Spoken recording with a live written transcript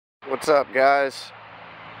What's up, guys?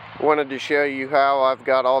 Wanted to show you how I've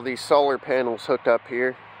got all these solar panels hooked up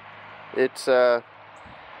here. It's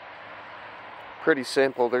pretty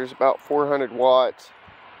simple. There's about 400 watts.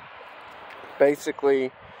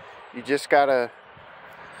 Basically, you just gotta,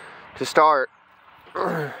 to start,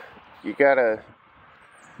 you gotta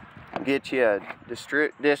get you a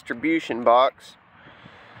distribution box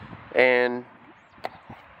and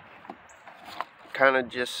kind of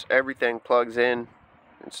just everything plugs in.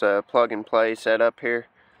 It's a plug and play setup here,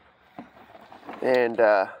 and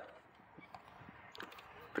the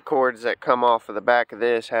cords that come off of the back of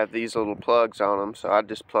this have these little plugs on them, so I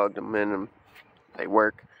just plugged them in and they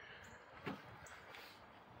work.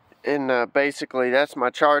 And basically that's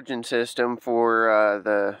my charging system for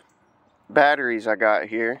the batteries I got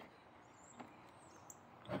here.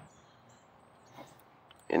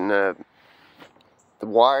 And the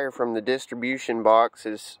wire from the distribution box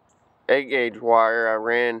is 8-gauge wire I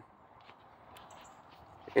ran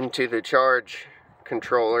into the charge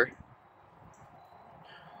controller,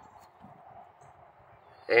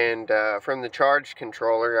 and from the charge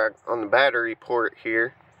controller on the battery port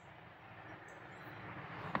here,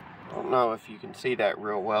 I don't know if you can see that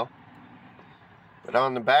real well, but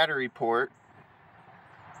on the battery port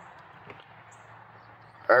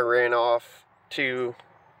I ran off two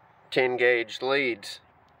 10-gauge leads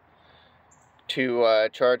to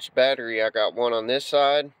charge the battery. I got one on this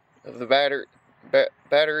side of the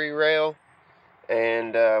battery rail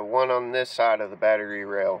and one on this side of the battery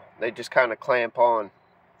rail. They just kind of clamp on.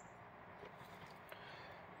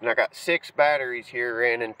 And I got 6 batteries here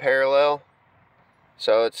ran in parallel.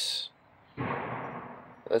 So it's,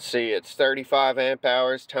 let's see, it's 35 amp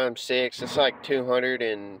hours times 6. It's like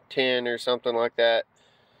 210 or something like that.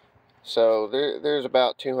 So there's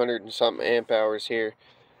about 200 and something amp hours here.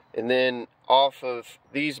 And then off of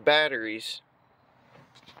these batteries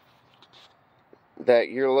that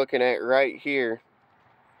you're looking at right here,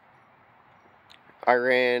 I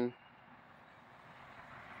ran,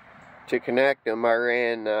 to connect them, I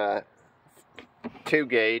ran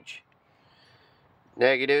 2-gauge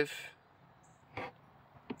negative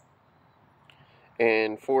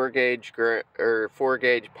and 4-gauge or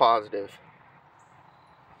 4-gauge positive.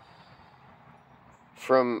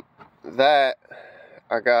 From that,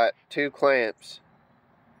 I got 2 clamps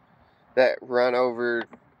that run over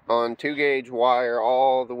on 2-gauge wire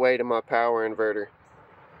all the way to my power inverter.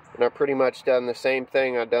 And I pretty much done the same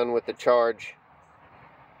thing I done with the charge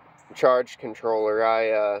controller.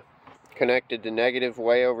 I connected the negative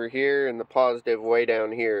way over here and the positive way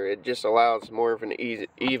down here. It just allows more of an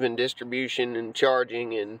even distribution and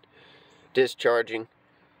charging and discharging.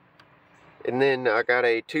 And then I got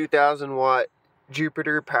a 2,000 watt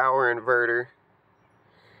Jupiter power inverter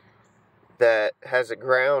that has a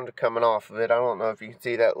ground coming off of it. I don't know if you can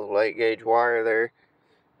see that little 8-gauge wire there.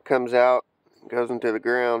 Comes out, goes into the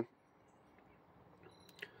ground.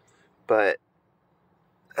 But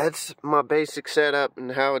that's my basic setup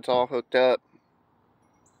and how it's all hooked up.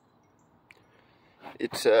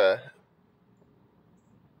 It's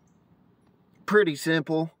pretty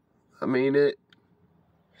simple. I mean,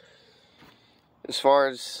 as far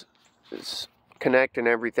as connecting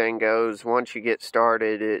everything goes, once you get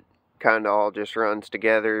started, it kind of all just runs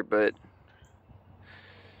together. But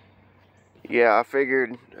yeah, I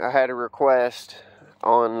figured I had a request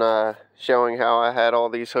on showing how I had all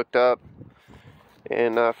these hooked up,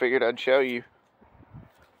 and I figured I'd show you.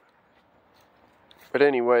 But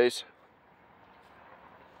anyways,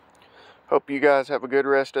 hope you guys have a good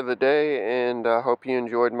rest of the day, and I hope you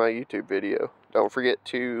enjoyed my YouTube video. Don't forget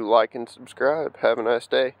to like and subscribe. Have a nice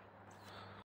day.